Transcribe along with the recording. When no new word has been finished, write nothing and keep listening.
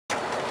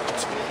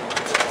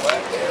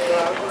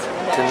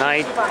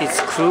Tonight it's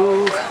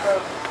crew.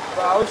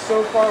 I was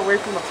so far away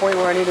from the point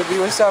where I need to be.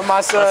 What's up,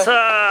 Masa? What's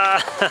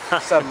up?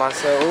 What's up,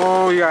 Masa?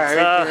 Oh, you got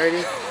everything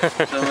ready?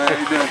 So how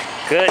you doing?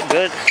 Good,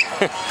 good.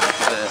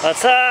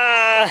 What's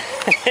up?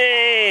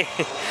 Hey,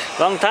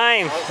 long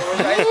time.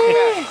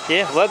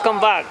 Yeah, welcome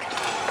back.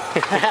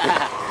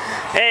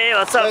 Hey,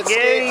 what's up,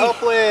 Gary?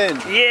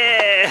 Upland.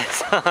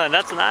 Yes,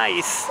 that's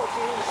nice.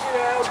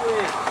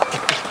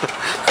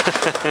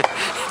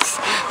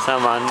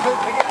 Someone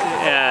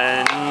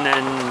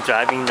and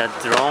driving the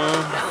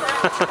drone.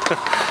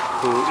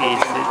 Who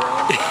is it?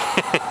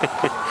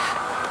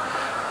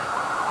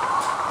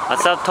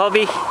 What's up,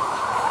 Toby?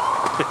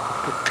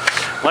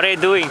 What are you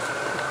doing?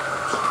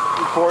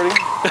 Recording.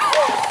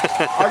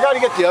 I gotta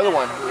get the other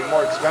one, the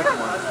more expensive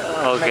one.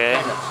 Okay.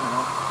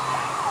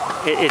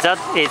 Is that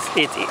it's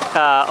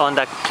on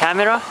the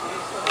camera?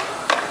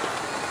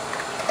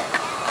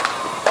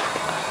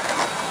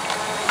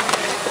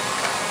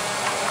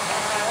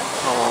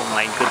 Oh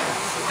my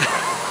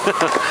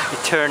goodness!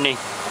 It's turning.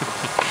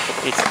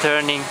 It's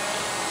turning.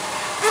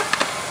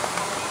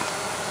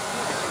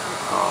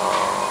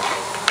 Oh,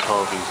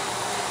 Toby.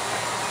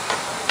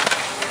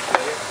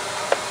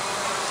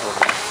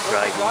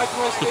 Driving.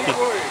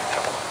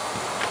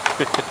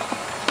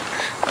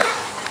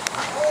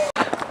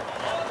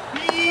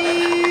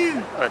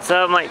 What's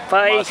up, Mike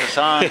Pike? What's up,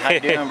 son? How you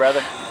doing,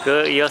 brother?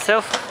 Good.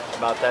 Yourself?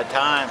 About that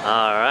time.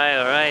 All right,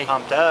 all right.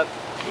 Pumped up.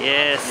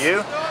 Yes.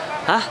 You?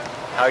 Huh?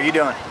 How are you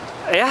doing?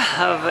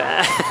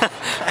 Yeah,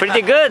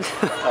 pretty good.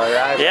 All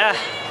right. Yeah,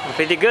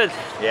 pretty good.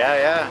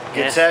 Yeah.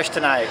 Good Yes. sesh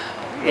tonight.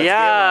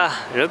 Yeah,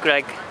 look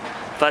like.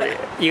 But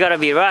you gotta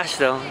be rushed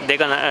though. They're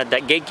gonna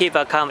the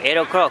gatekeeper come 8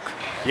 o'clock.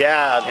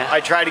 Yeah, Yeah.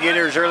 I try to get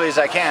here as early as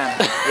I can.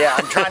 Yeah,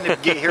 I'm trying to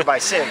get here by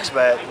 6,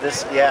 but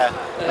this,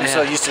 I'm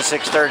so used to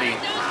 6:30.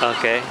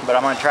 Okay. But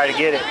I'm gonna try to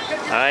get it.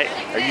 All right.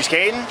 Are you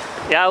skating?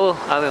 Yeah, I will.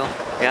 I will.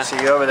 Yeah. See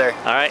you over there.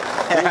 All right.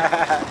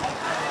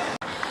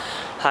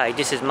 Hi,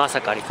 this is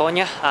Masa,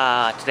 California.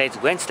 Today's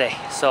Wednesday,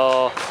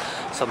 so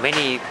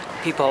many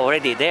people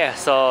already there.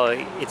 So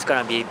it's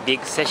gonna be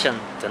big session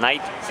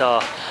tonight.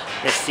 So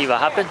let's see what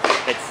happens.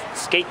 Let's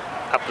skate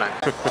Upland.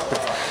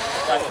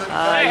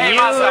 Are you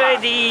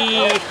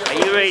ready? Are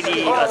you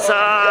ready? What's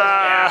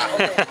up?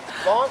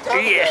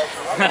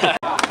 Yeah.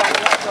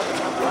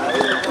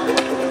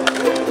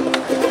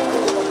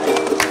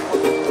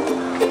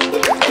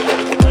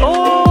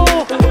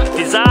 Oh,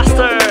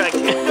 disaster!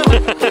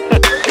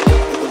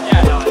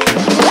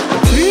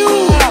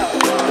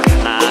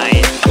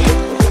 Nice.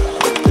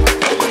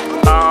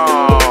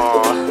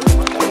 Oh.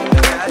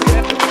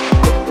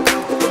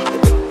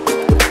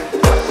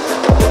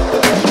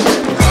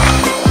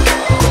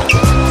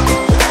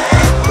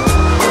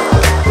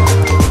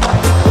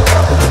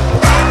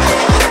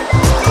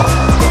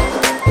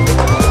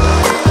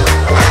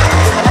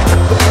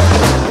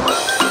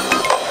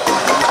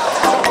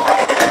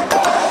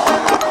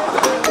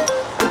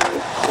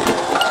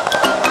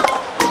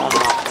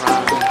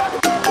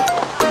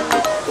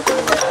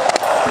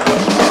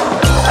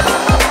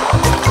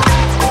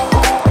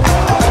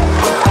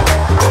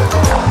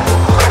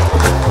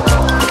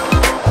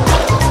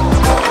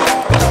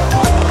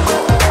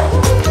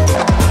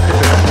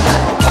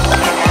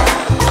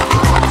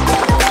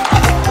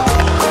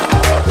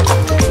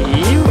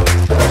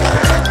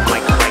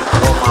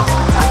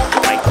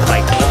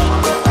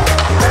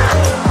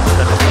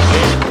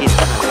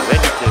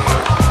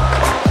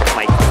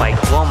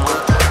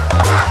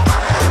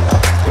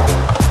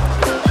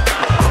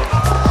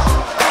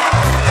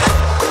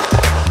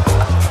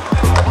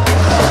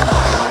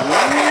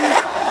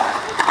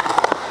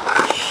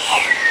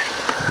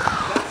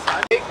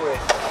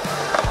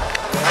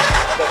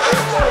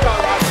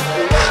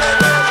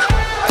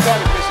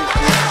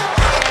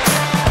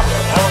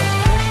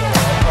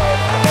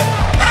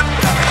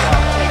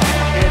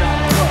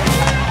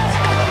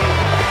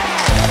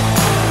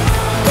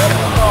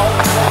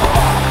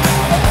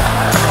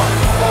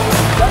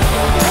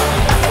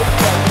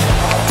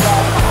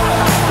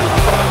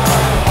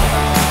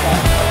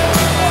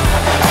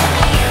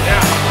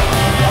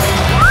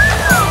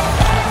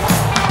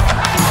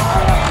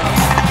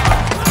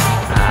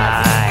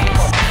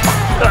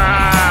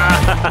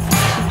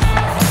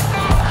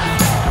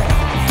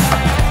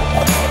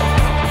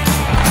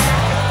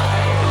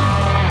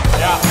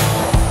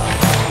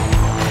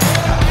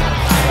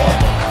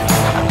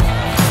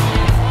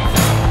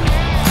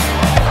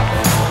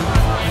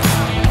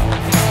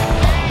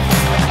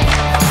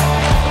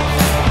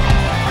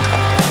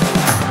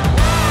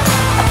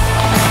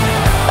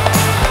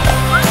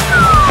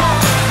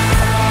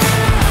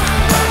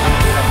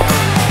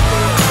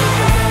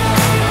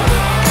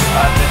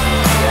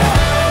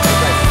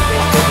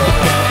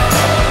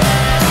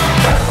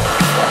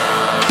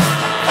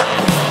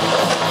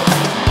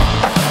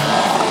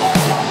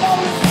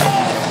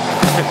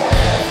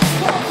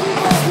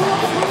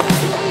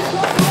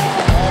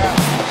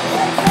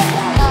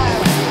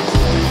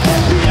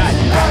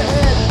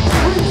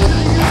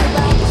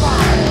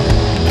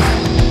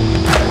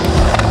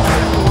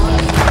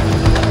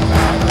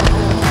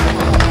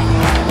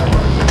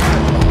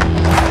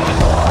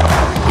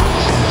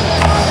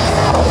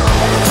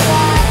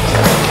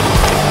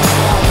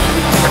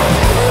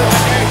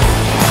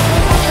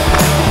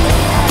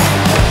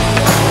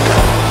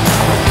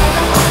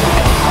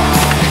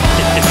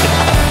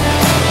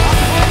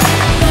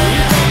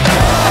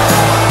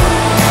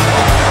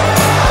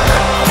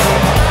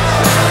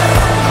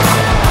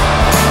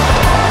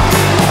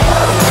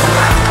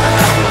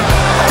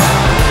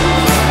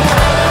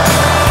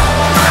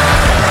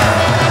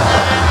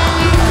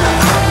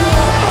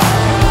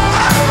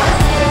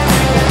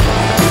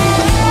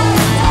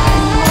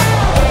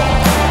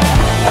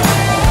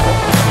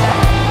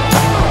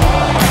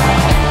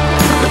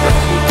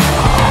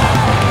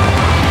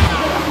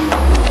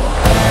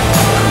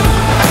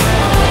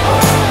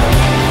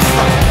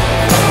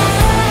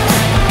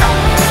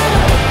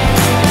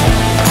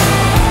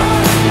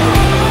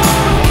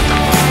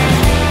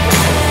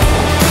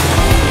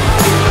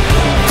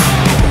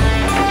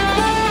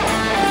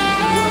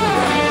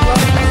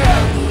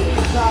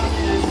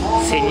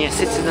 senior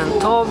citizen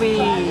Toby.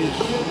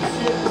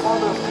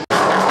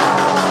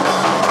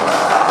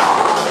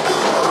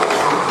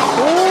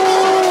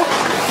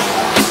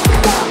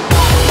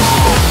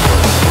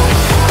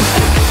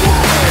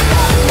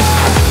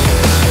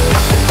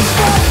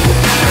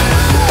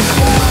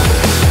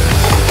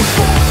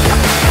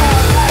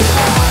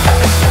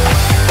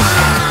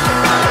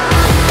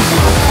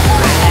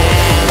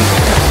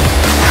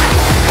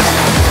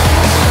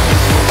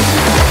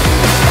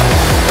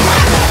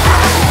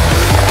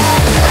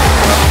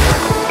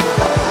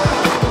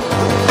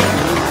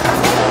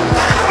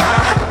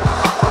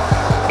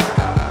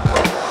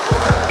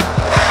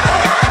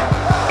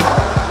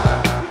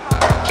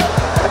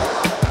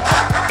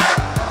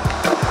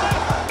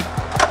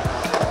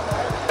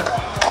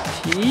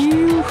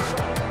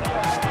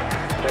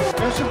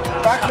 There's some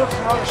backflips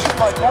and other shit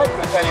like that,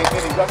 but that ain't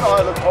hitting. That's all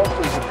I look forward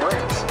to is the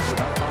breaks.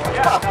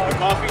 Yeah, the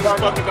coffee,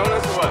 fucking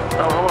donuts, or what?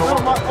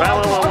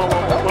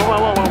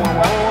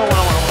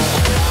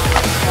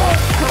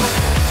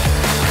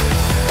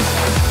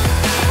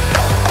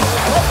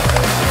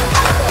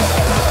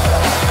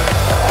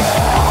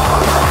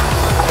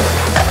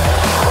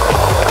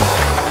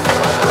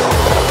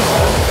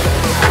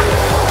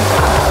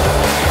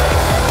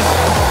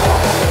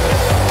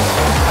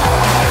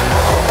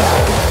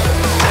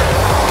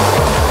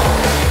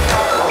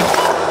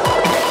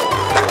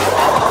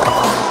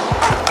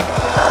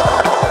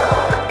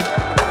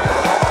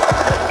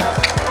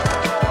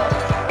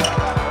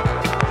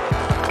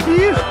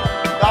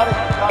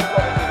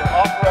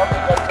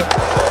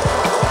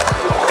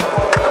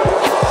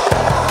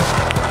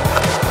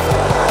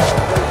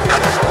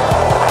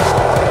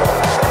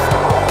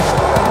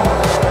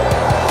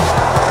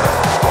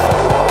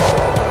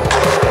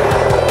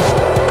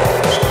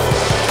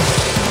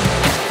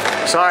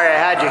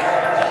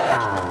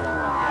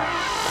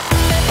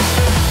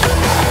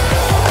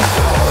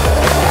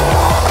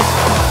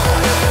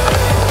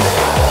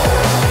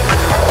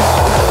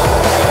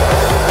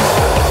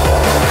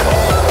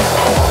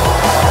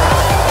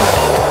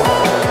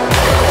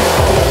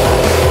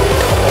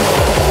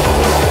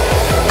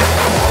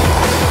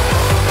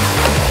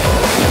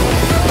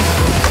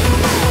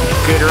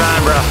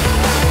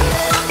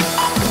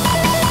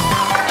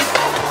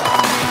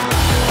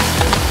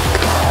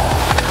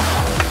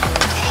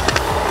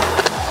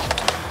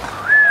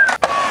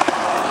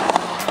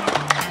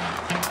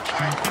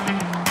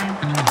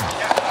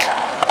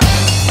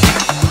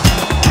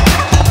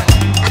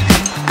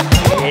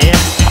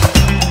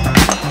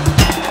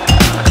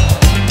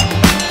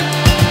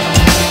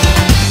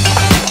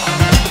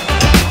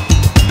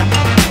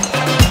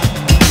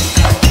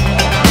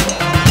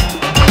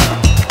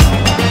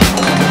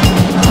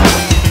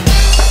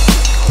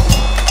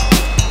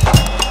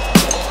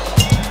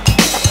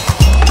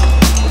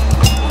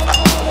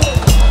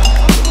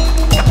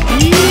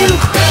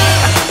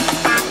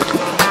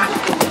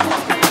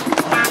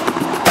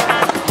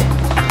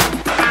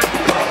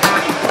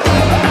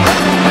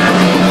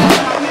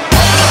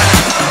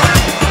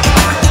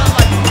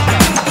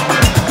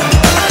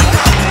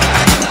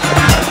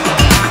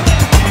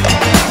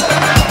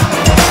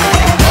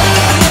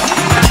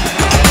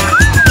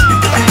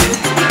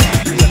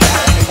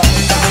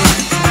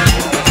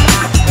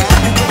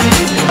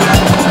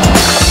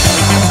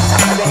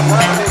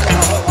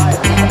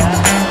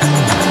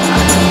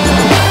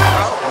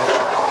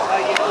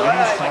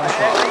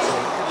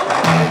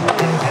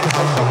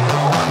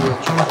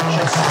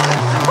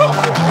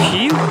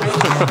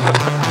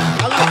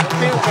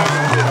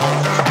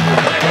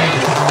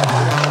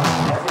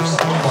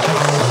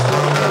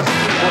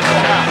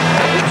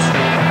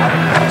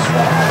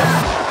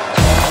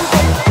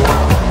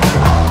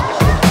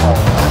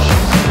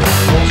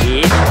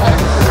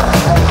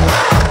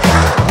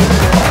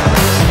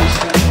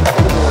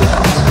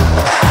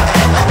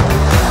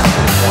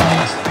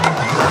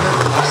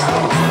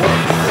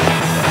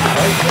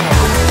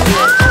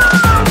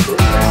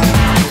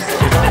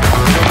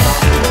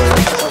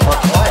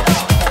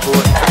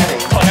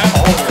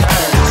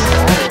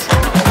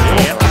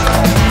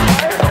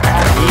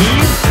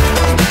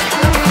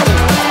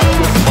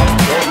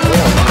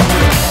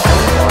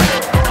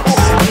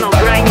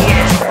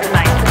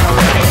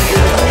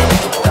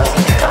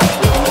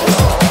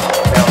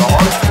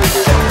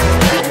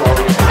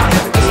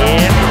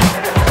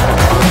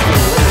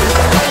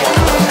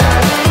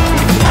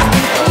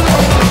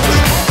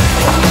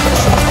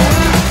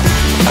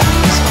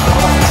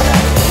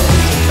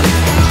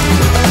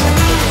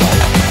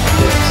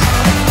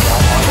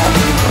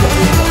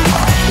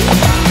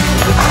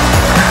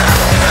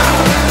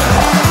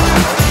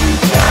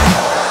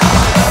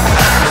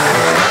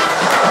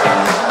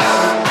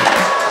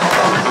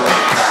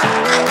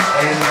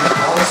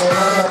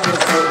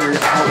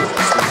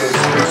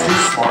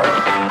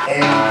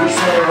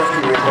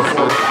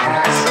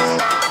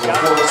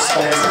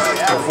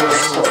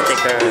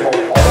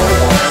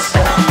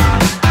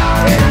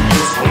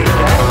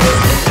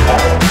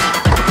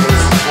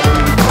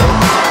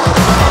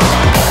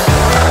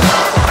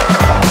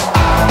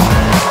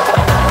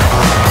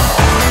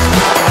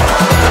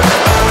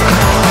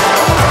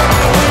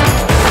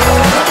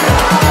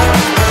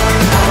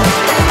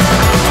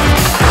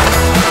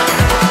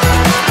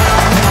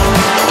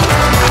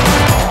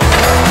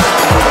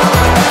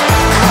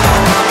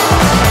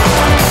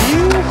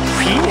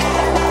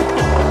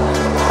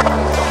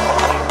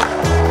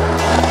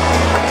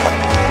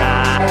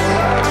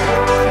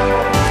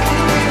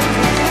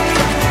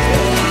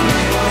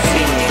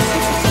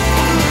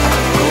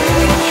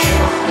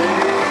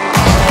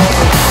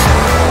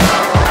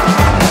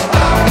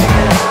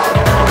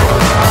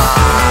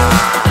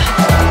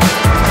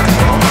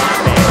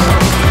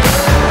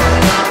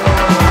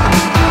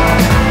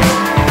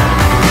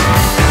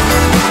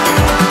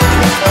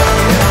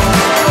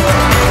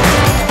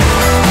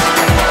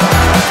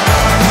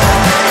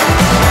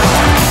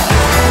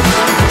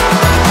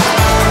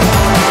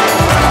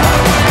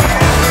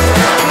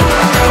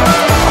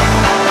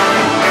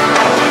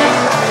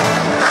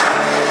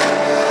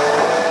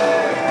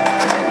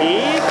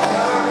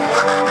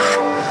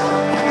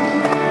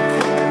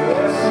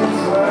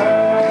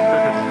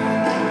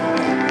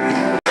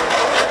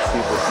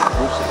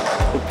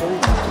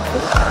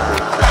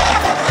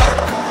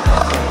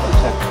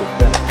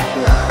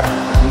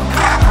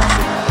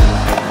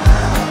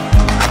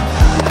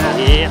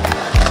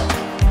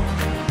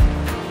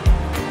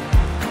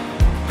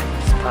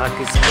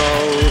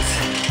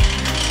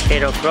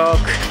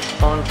 vlog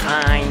on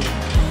time.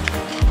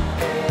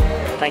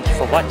 Thank you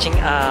for watching.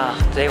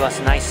 Today was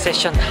a nice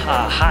session,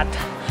 hot,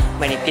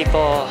 many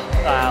people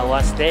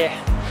was there,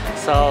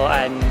 so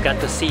I got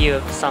to see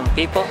some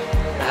people.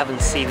 I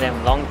haven't seen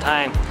them long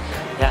time.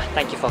 Yeah,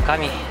 thank you for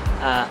coming.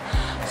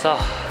 So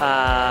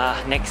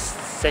next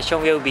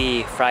session will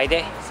be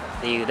Friday.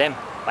 See you then.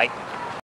 Bye.